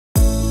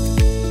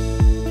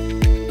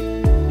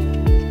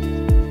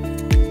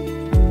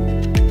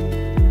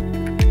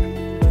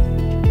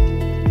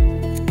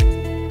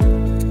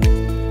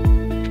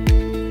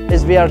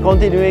we are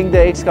continuing the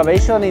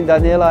excavation in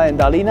Daniela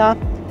and Alina.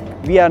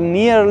 We are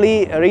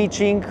nearly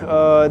reaching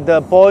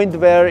the point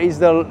where is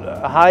the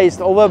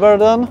highest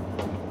overburden,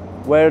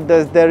 where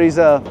there is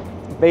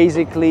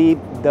basically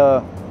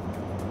the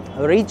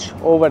ridge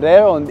over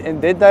there in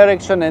that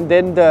direction, and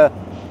then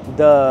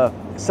the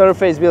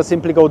surface will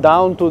simply go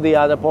down to the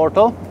other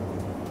portal.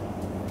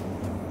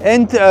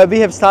 And we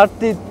have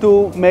started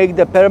to make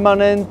the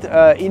permanent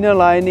inner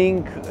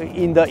lining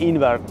in the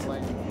invert.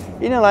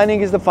 Inner lining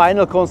is the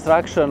final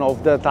construction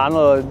of the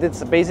tunnel.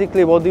 That's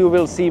basically what you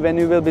will see when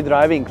you will be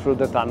driving through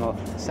the tunnel.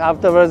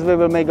 Afterwards we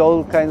will make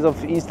all kinds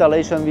of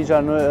installations which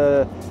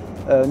are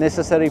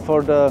necessary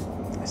for the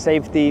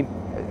safety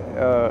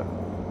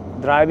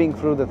driving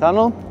through the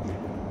tunnel.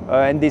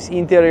 And this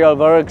interior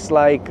works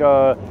like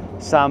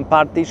some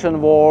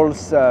partition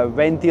walls,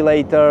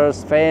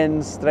 ventilators,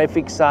 fans,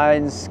 traffic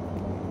signs,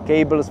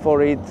 cables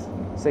for it,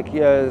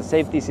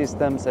 safety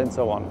systems and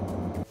so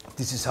on.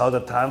 This is how the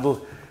tunnel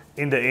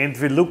in the end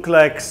will look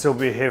like. So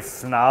we have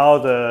now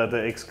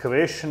the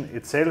excavation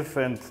itself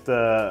and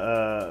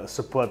the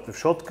support with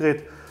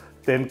shotcrete.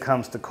 Then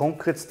comes the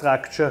concrete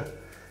structure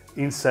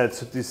inside.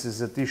 So this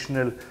is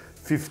additional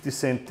 50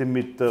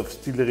 centimeter of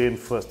steel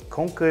reinforced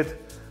concrete,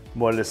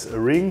 more or less a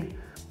ring.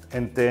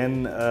 And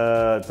then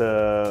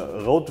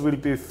the road will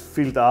be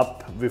filled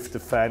up with the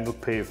final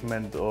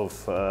pavement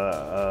of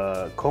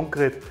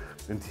concrete.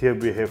 And here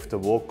we have the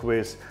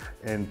walkways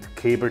and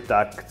cable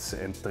ducts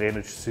and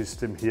drainage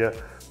system here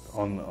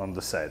on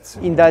the sides.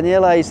 In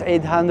Daniela is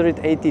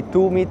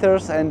 882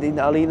 meters and in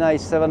Alina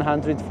is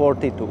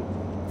 742.